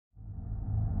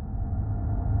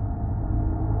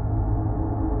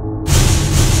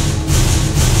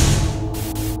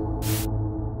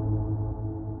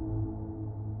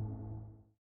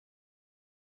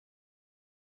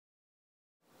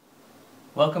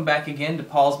Welcome back again to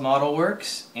Paul's Model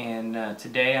Works, and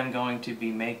today I'm going to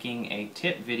be making a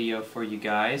tip video for you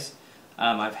guys.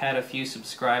 I've had a few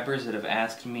subscribers that have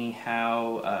asked me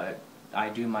how I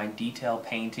do my detail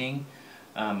painting,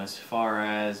 as far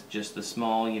as just the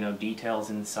small,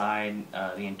 details inside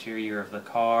the interior of the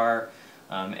car,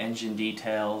 engine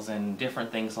details, and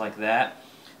different things like that.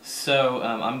 So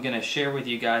I'm going to share with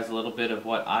you guys a little bit of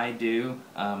what I do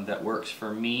that works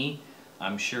for me.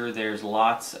 I'm sure there's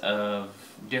lots of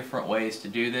different ways to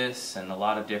do this, and a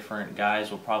lot of different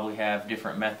guys will probably have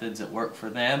different methods that work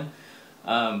for them.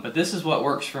 But this is what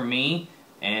works for me,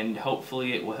 and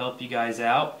hopefully it will help you guys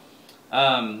out.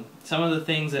 Some of the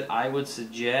things that I would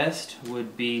suggest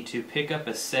would be to pick up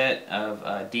a set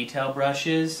of detail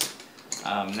brushes.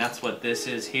 That's what this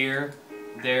is here.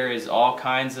 There is all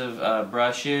kinds of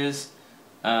brushes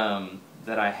that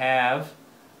I have.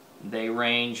 They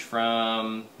range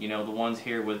from, the ones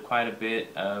here with quite a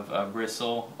bit of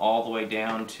bristle all the way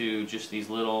down to just these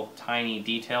little tiny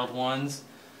detailed ones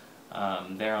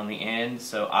there on the end.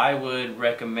 So I would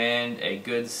recommend a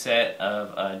good set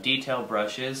of detail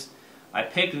brushes. I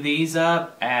picked these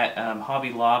up at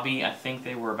Hobby Lobby. I think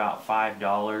they were about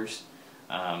 $5,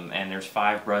 and there's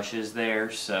 5 brushes there,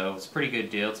 so it's a pretty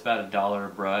good deal. It's about $1 a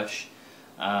brush,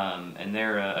 and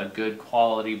they're a good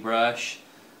quality brush.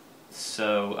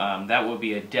 So that would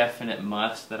be a definite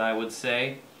must that I would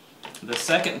say. The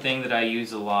second thing that I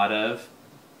use a lot of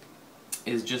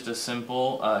is just a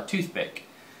simple toothpick.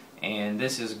 And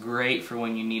this is great for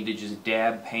when you need to just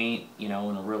dab paint, in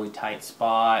a really tight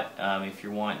spot. If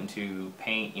you're wanting to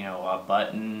paint, a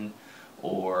button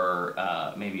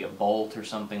or maybe a bolt or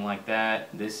something like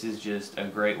that. This is just a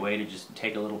great way to just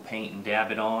take a little paint and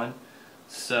dab it on.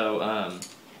 So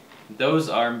those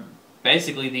are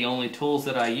basically the only tools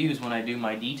that I use when I do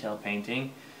my detail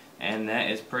painting, and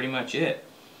that is pretty much it.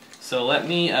 So let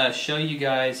me show you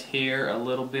guys here a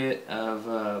little bit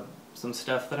of some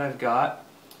stuff that I've got.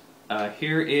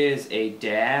 Here is a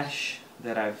dash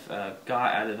that I've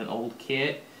got out of an old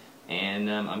kit, and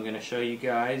I'm going to show you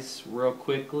guys real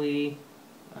quickly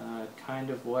kind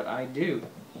of what I do.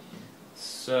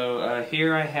 So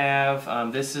here I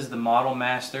have, this is the Model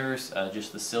Masters,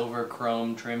 just the silver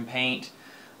chrome trim paint.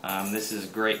 This is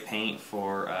great paint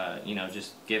for,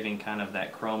 just giving kind of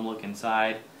that chrome look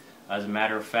inside. As a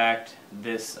matter of fact,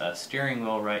 this steering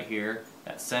wheel right here,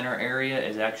 that center area,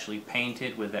 is actually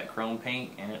painted with that chrome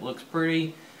paint, and it looks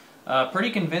pretty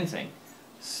convincing.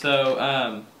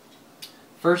 So,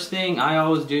 first thing I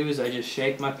always do is I just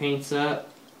shake my paints up.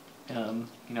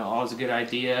 Always a good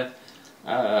idea.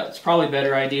 It's probably a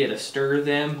better idea to stir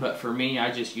them, but for me, I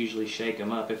just usually shake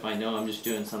them up if I know I'm just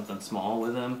doing something small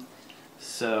with them.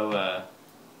 So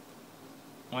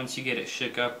once you get it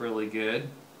shook up really good,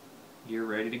 you're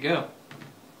ready to go.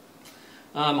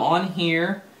 On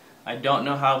here, I don't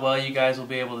know how well you guys will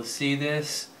be able to see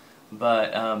this,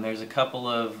 but there's a couple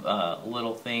of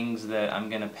little things that I'm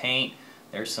going to paint.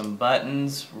 There's some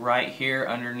buttons right here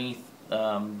underneath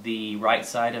the right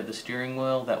side of the steering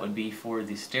wheel. That would be for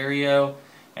the stereo,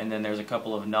 and then there's a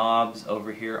couple of knobs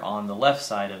over here on the left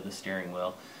side of the steering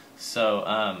wheel.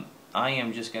 So I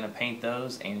am just going to paint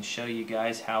those and show you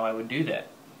guys how I would do that.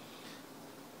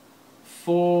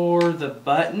 For the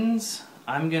buttons,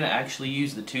 I'm going to actually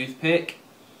use the toothpick,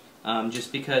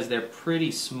 just because they're pretty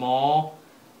small,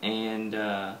 and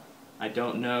I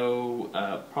don't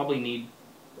know, probably need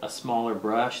a smaller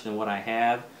brush than what I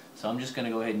have, so I'm just going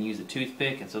to go ahead and use the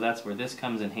toothpick, and so that's where this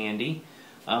comes in handy.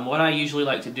 What I usually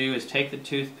like to do is take the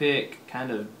toothpick,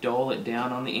 kind of dole it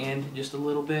down on the end just a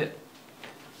little bit.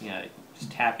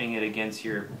 Just tapping it against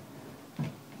your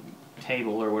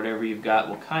table or whatever you've got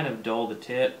will kind of dull the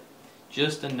tip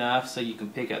just enough so you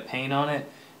can pick up paint on it.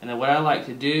 And then what I like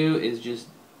to do is just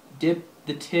dip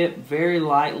the tip very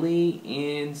lightly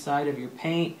inside of your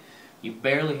paint. You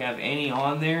barely have any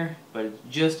on there, but it's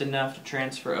just enough to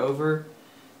transfer over.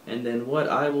 And then what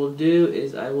I will do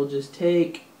is I will just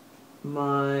take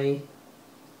my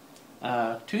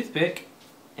toothpick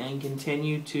and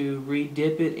continue to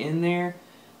re-dip it in there,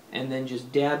 and then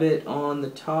just dab it on the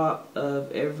top of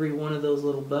every one of those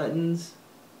little buttons.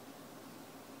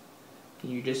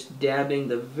 And you're just dabbing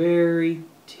the very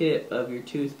tip of your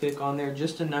toothpick on there,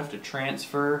 just enough to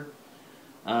transfer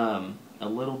a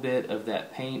little bit of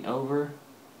that paint over.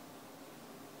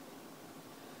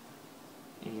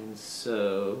 And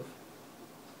so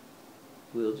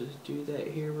we'll just do that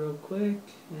here real quick,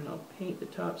 and I'll paint the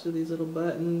tops of these little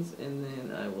buttons, and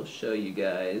then I will show you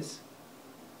guys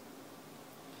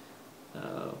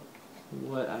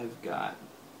what I've got.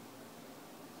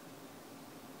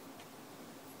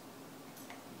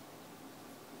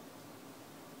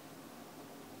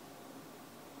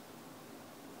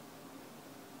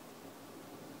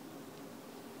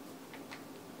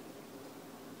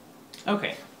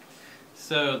 Okay,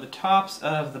 so the tops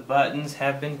of the buttons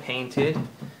have been painted,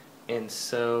 and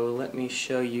so let me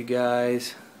show you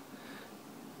guys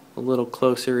a little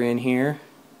closer in here.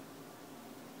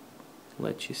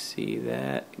 Let you see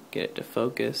that, get it to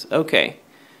focus. Okay,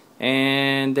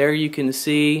 and there you can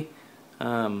see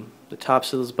the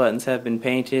tops of those buttons have been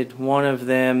painted. One of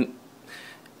them,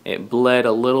 it bled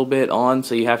a little bit on,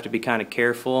 so you have to be kind of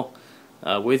careful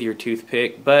with your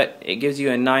toothpick, but it gives you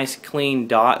a nice clean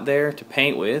dot there to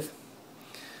paint with,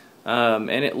 and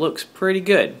it looks pretty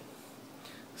good.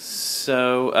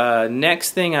 So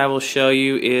next thing I will show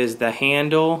you is the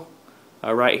handle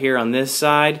right here on this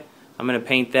side. I'm going to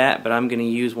paint that, but I'm going to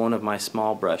use one of my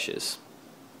small brushes.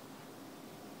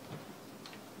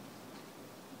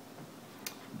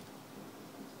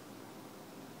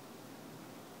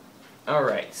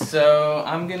 Alright, so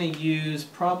I'm going to use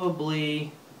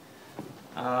probably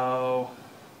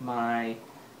my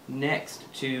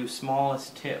next to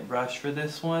smallest tip brush for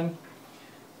this one.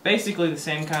 Basically the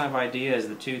same kind of idea as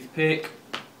the toothpick.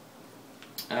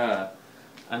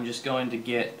 I'm just going to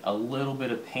get a little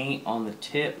bit of paint on the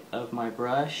tip of my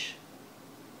brush,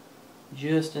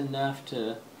 just enough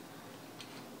to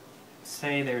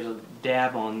say there's a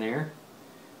dab on there,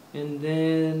 and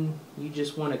then you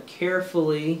just want to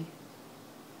carefully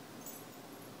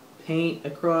paint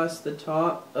across the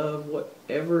top of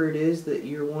whatever it is that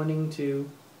you're wanting to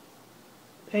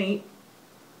paint.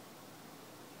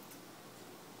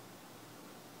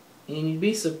 And you'd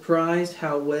be surprised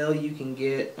how well you can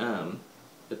get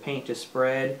the paint to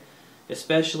spread,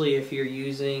 especially if you're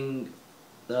using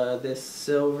this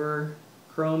silver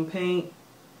chrome paint.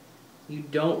 You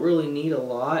don't really need a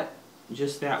lot.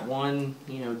 Just that one,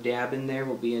 dab in there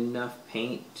will be enough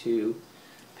paint to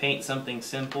paint something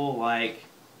simple, like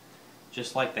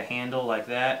just like the handle, like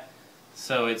that.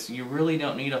 So you really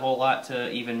don't need a whole lot to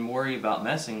even worry about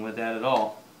messing with that at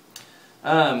all.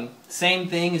 Same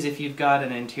thing as if you've got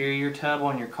an interior tub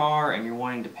on your car and you're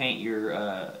wanting to paint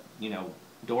your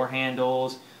door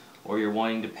handles, or you're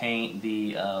wanting to paint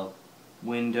the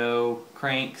window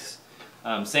cranks.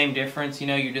 Same difference,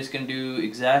 you're just going to do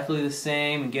exactly the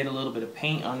same and get a little bit of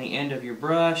paint on the end of your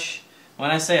brush.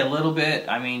 When I say a little bit,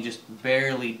 I mean just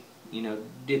barely,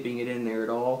 dipping it in there at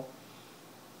all.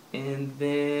 And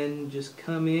then just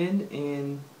come in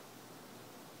and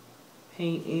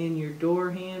paint in your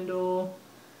door handle,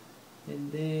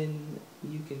 and then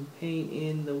you can paint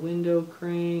in the window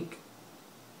crank.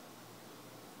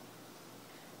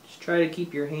 Just try to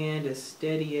keep your hand as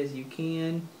steady as you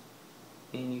can,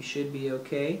 and you should be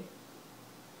okay.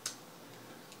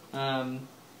 And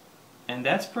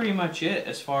that's pretty much it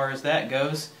as far as that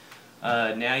goes.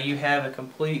 Now you have a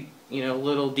complete,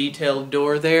 little detailed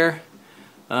door there.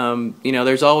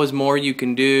 There's always more you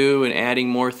can do, and adding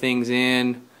more things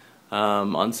in.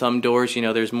 On some doors,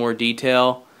 there's more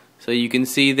detail. So you can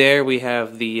see there we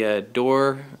have the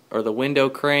door or the window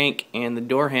crank and the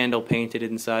door handle painted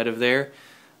inside of there.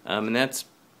 And that's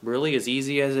really as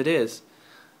easy as it is.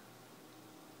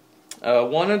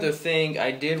 One other thing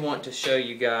I did want to show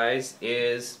you guys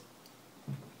is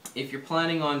if you're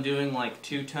planning on doing like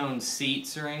two-tone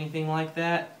seats or anything like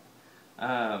that,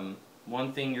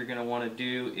 one thing you're going to want to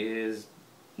do is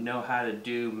know how to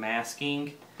do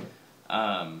masking.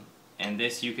 And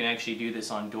this, you can actually do this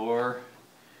on door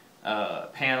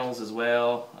panels as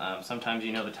well. Sometimes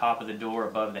the top of the door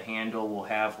above the handle will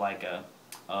have like a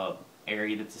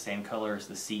area that's the same color as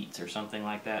the seats or something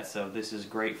like that, so this is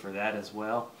great for that as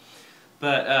well.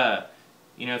 But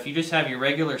if you just have your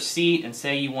regular seat and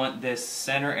say you want this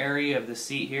center area of the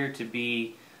seat here to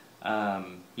be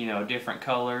a different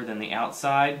color than the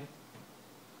outside,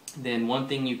 then one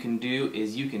thing you can do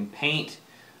is you can paint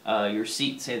your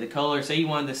seat, say the color, say you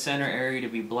wanted the center area to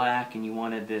be black and you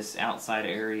wanted this outside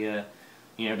area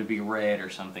to be red or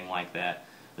something like that.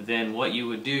 Then what you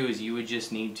would do is you would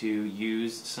just need to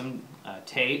use some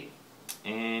tape,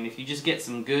 and if you just get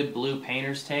some good blue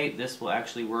painter's tape, this will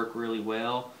actually work really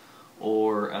well.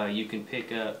 Or you can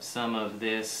pick up some of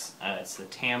this, it's the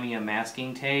Tamiya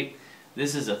masking tape.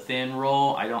 This is a thin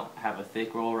roll. I don't have a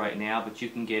thick roll right now, but you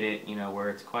can get it where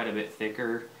it's quite a bit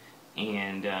thicker,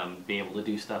 and be able to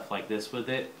do stuff like this with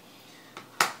it.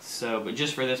 So, but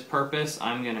just for this purpose,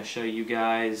 I'm going to show you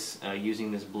guys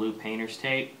using this blue painter's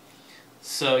tape.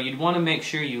 So you'd want to make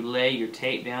sure you lay your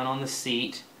tape down on the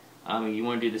seat. You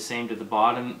want to do the same to the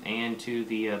bottom and to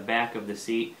the back of the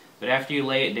seat. But after you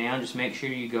lay it down, just make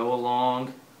sure you go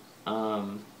along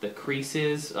the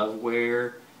creases of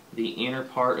where the inner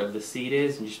part of the seat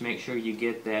is, and just make sure you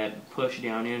get that pushed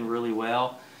down in really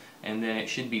well, and then it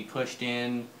should be pushed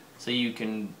in so you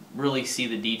can really see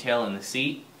the detail in the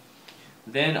seat.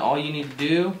 Then all you need to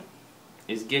do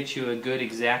is get you a good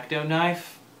X-Acto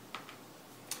knife,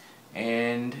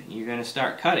 and you're going to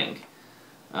start cutting.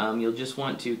 You'll just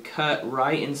want to cut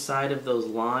right inside of those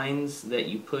lines that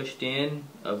you pushed in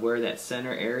of where that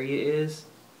center area is.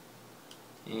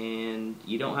 And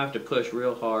you don't have to push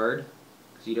real hard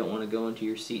because you don't want to go into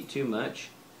your seat too much.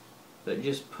 But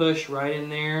just push right in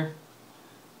there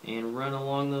and run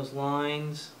along those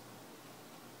lines.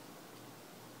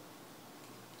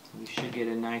 You should get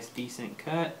a nice decent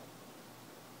cut.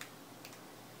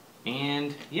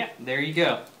 And yeah, there you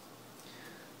go.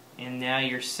 And now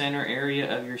your center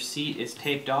area of your seat is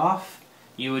taped off.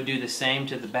 You would do the same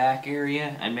to the back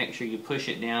area, and make sure you push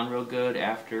it down real good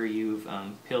after you've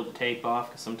peeled the tape off,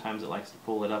 because sometimes it likes to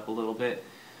pull it up a little bit.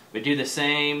 But do the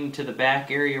same to the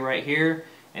back area right here,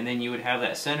 and then you would have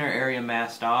that center area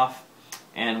masked off.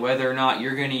 And whether or not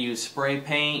you're going to use spray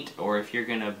paint or if you're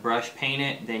going to brush paint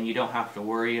it, then you don't have to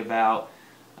worry about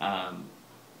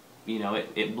you know,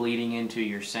 it bleeding into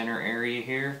your center area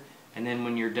here. And then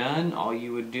when you're done, all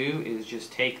you would do is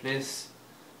just take this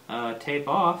tape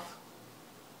off,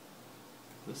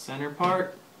 the center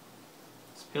part,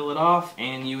 just peel it off,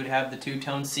 and you would have the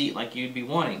two-tone seat like you'd be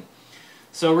wanting.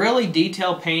 So really,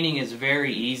 detail painting is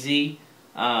very easy.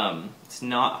 It's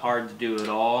not hard to do at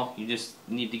all. You just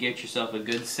need to get yourself a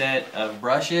good set of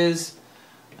brushes.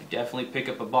 Definitely pick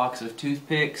up a box of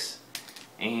toothpicks.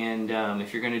 And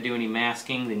if you're going to do any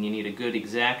masking, then you need a good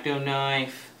X-Acto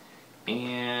knife.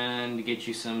 And get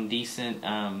you some decent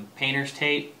painter's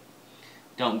tape.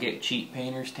 Don't get cheap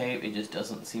painter's tape. It just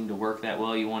doesn't seem to work that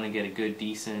well. You want to get a good,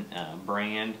 decent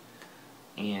brand.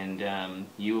 And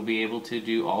you will be able to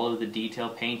do all of the detail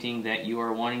painting that you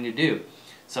are wanting to do.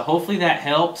 So hopefully that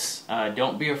helps.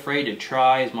 Don't be afraid to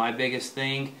try is my biggest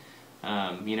thing.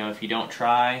 You know, if you don't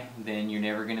try, then you're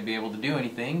never going to be able to do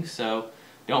anything. So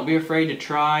don't be afraid to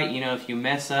try. You know, if you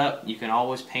mess up, you can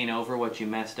always paint over what you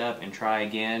messed up and try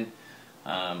again.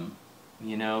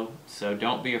 You know, so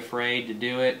don't be afraid to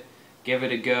do it. Give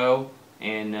it a go.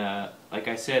 And like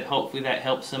I said, hopefully that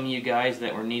helps some of you guys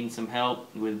that were needing some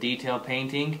help with detail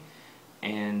painting.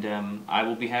 And I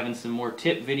will be having some more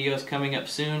tip videos coming up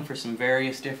soon for some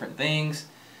various different things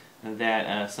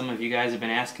that some of you guys have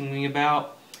been asking me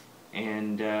about.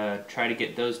 And try to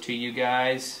get those to you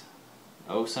guys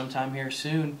sometime here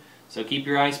soon. So keep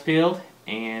your eyes peeled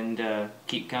and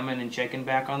keep coming and checking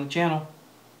back on the channel.